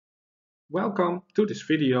Welcome to this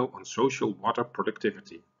video on social water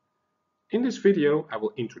productivity. In this video, I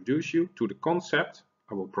will introduce you to the concept,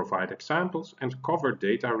 I will provide examples and cover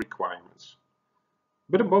data requirements.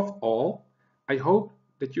 But above all, I hope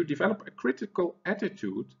that you develop a critical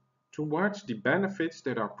attitude towards the benefits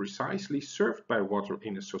that are precisely served by water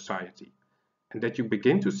in a society, and that you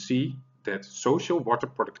begin to see that social water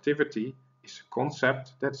productivity is a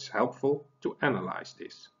concept that is helpful to analyze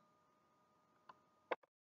this.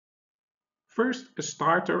 First, a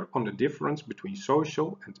starter on the difference between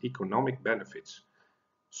social and economic benefits.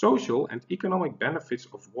 Social and economic benefits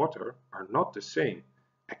of water are not the same,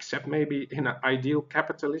 except maybe in an ideal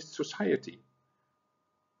capitalist society.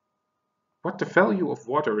 What the value of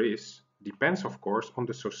water is depends, of course, on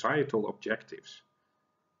the societal objectives.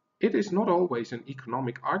 It is not always an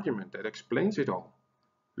economic argument that explains it all.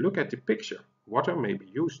 Look at the picture. Water may be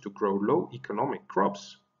used to grow low economic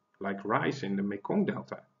crops, like rice in the Mekong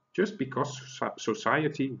Delta, just because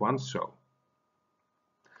society wants so.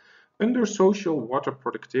 Under social water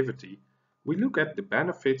productivity, we look at the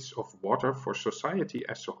benefits of water for society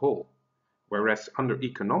as a whole, whereas under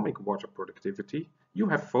economic water productivity, you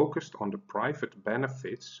have focused on the private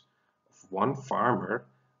benefits of one farmer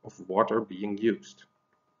of water being used.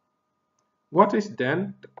 What is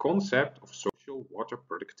then the concept of social water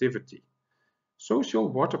productivity? Social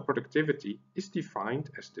water productivity is defined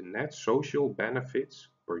as the net social benefits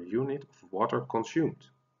per unit of water consumed.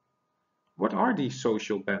 What are these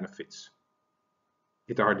social benefits?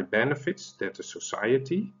 It are the benefits that the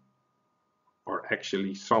society, or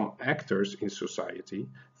actually some actors in society,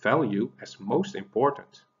 value as most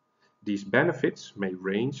important. These benefits may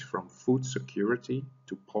range from food security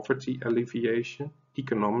to poverty alleviation,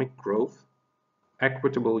 economic growth,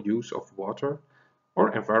 equitable use of water,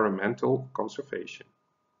 or environmental conservation.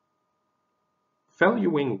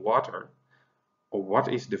 Valuing water, or what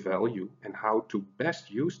is the value and how to best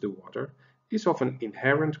use the water, is of an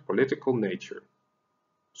inherent political nature.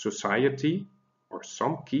 Society or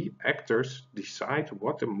some key actors decide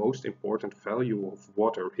what the most important value of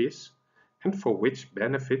water is and for which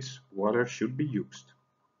benefits water should be used.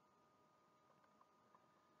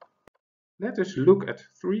 Let us look at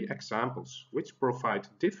three examples which provide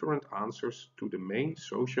different answers to the main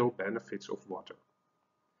social benefits of water.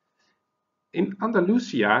 In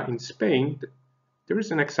Andalusia in Spain, there is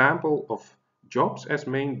an example of jobs as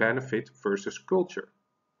main benefit versus culture.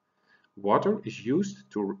 Water is used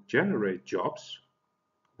to generate jobs,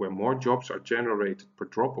 where more jobs are generated per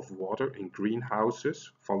drop of water in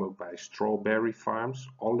greenhouses, followed by strawberry farms,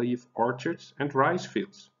 olive orchards, and rice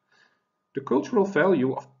fields. The cultural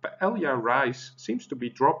value of paella rice seems to be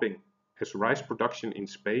dropping, as rice production in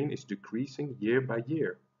Spain is decreasing year by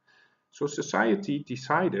year. So society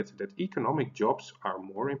decided that economic jobs are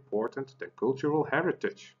more important than cultural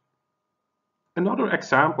heritage. Another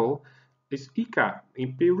example is Ica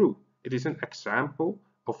in Peru. It is an example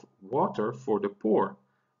of water for the poor.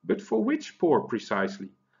 But for which poor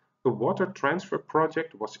precisely? A water transfer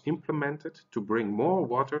project was implemented to bring more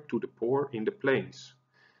water to the poor in the plains.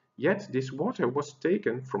 Yet this water was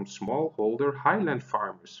taken from smallholder highland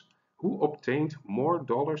farmers, who obtained more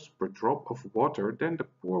dollars per drop of water than the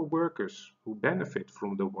poor workers who benefit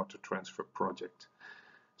from the water transfer project.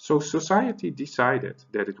 So society decided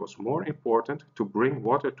that it was more important to bring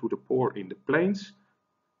water to the poor in the plains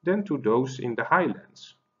than to those in the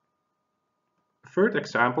highlands. A third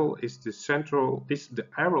example is the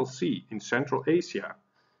Aral Sea in Central Asia.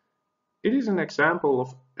 It is an example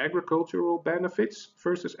of agricultural benefits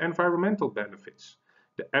versus environmental benefits.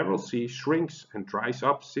 The Aral Sea shrinks and dries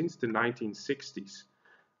up since the 1960s,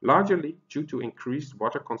 largely due to increased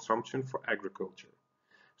water consumption for agriculture.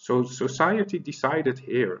 So society decided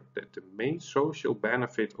here that the main social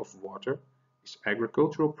benefit of water is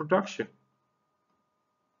agricultural production,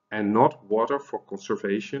 and not water for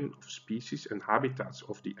conservation of species and habitats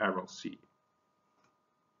of the Aral Sea.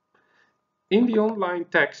 In the online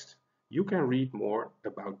text, you can read more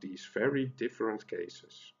about these very different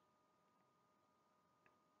cases.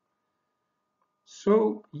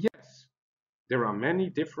 So yes, there are many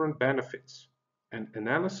different benefits, and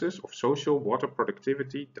analysis of social water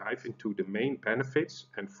productivity dive into the main benefits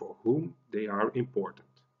and for whom they are important.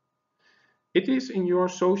 It is in your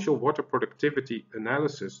social water productivity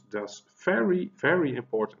analysis thus very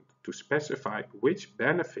important to specify which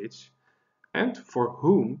benefits and for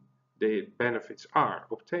whom the benefits are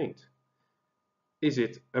obtained. Is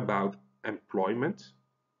it about employment,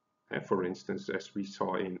 for instance, as we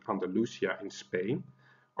saw in Andalusia in Spain,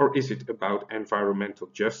 or is it about environmental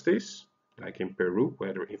justice, like in Peru,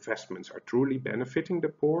 whether investments are truly benefiting the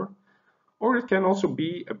poor, Or it can also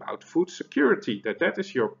be about food security, that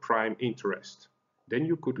is your prime interest. Then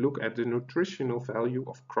you could look at the nutritional value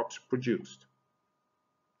of crops produced.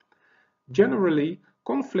 Generally,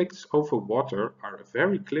 conflicts over water are a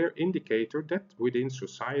very clear indicator that within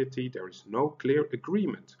society there is no clear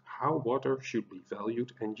agreement how water should be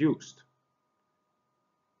valued and used.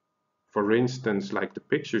 For instance, like the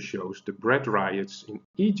picture shows, the bread riots in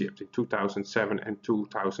Egypt in 2007 and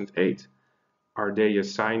 2008. Are they a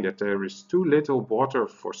sign that there is too little water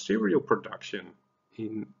for cereal production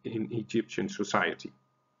in Egyptian society?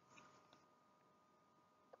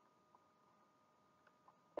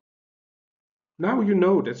 Now you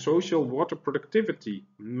know that social water productivity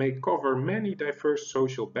may cover many diverse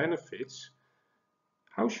social benefits.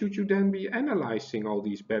 How should you then be analyzing all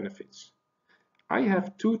these benefits? I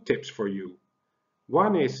have two tips for you.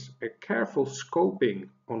 One is a careful scoping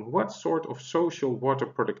on what sort of social water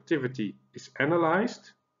productivity is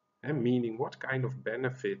analyzed, and meaning what kind of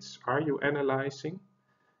benefits are you analyzing?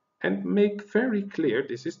 And make very clear,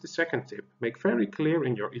 this is the second tip, make very clear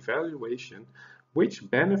in your evaluation which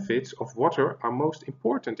benefits of water are most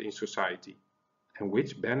important in society and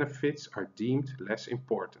which benefits are deemed less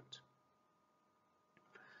important.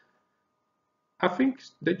 I think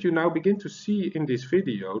that you now begin to see in this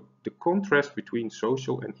video the contrast between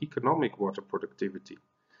social and economic water productivity.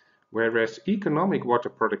 Whereas economic water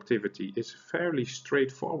productivity is a fairly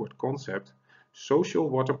straightforward concept, social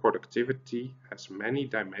water productivity has many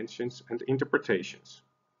dimensions and interpretations.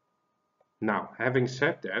 Now, having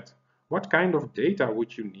said that, what kind of data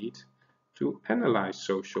would you need to analyze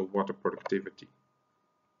social water productivity?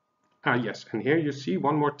 Yes, and here you see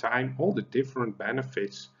one more time all the different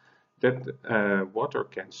benefits that water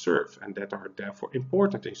can serve and that are therefore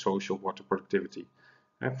important in social water productivity.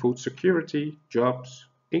 Food security, jobs,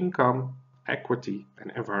 income, equity,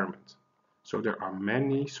 and environment. So there are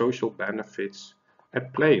many social benefits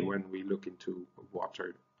at play when we look into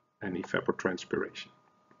water and evapotranspiration.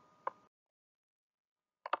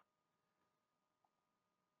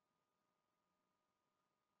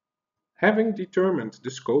 Having determined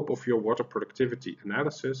the scope of your water productivity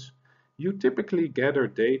analysis, you typically gather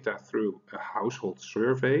data through a household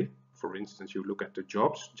survey. For instance, you look at the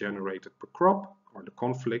jobs generated per crop, or the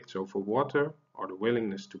conflicts over water, or the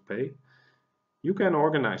willingness to pay. You can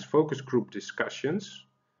organize focus group discussions,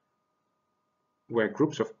 where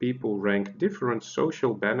groups of people rank different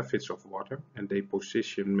social benefits of water, and they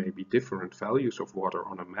position maybe different values of water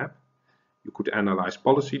on a map. You could analyze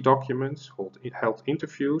policy documents, hold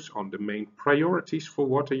interviews on the main priorities for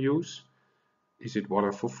water use. Is it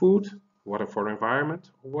water for food, water for environment,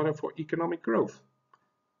 or water for economic growth?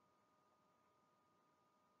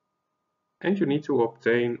 And you need to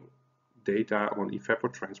obtain data on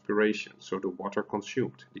evapotranspiration, so the water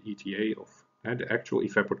consumed, the ETA of the actual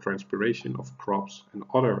evapotranspiration of crops and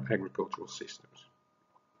other agricultural systems.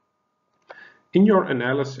 In your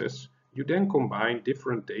analysis, you then combine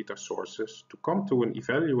different data sources to come to an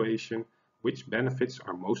evaluation which benefits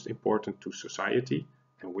are most important to society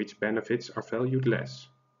and which benefits are valued less.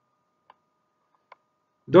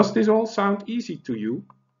 Does this all sound easy to you?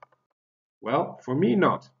 Well, for me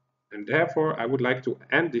not, and therefore I would like to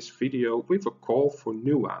end this video with a call for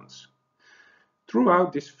nuance.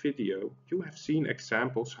 Throughout this video, you have seen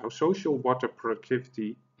examples how social water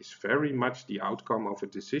productivity is very much the outcome of a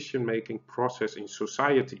decision-making process in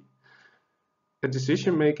society. A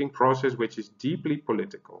decision-making process which is deeply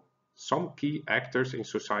political. Some key actors in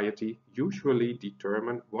society usually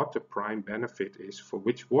determine what the prime benefit is for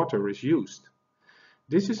which water is used.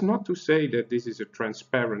 This is not to say that this is a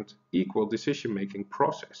transparent, equal decision-making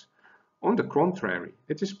process. On the contrary,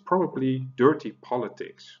 it is probably dirty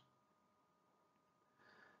politics.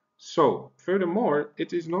 So, furthermore,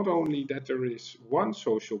 it is not only that there is one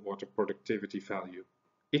social water productivity value.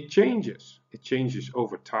 It changes. It changes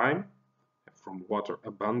over time, from water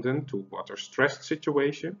abundant to water stressed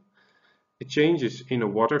situation. It changes in a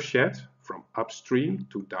watershed from upstream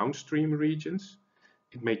to downstream regions.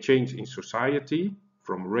 It may change in society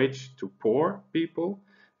from rich to poor people,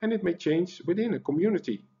 and it may change within a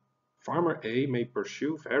community. Farmer A may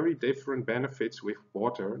pursue very different benefits with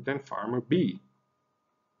water than farmer B.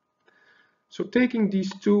 So taking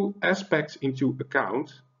these two aspects into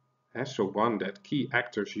account, so one, that key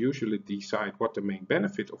actors usually decide what the main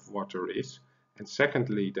benefit of water is, and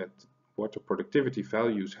secondly, that water productivity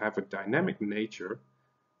values have a dynamic nature,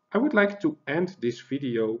 I would like to end this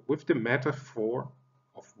video with the metaphor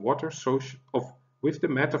of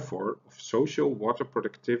social water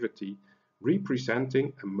productivity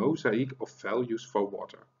representing a mosaic of values for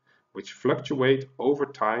water, which fluctuate over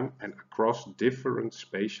time and across different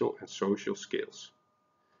spatial and social scales.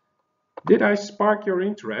 Did I spark your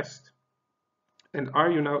interest? And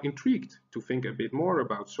are you now intrigued to think a bit more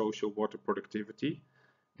about social water productivity?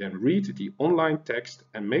 Then read the online text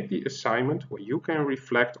and make the assignment where you can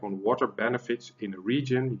reflect on water benefits in a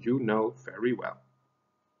region you know very well.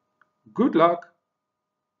 Good luck!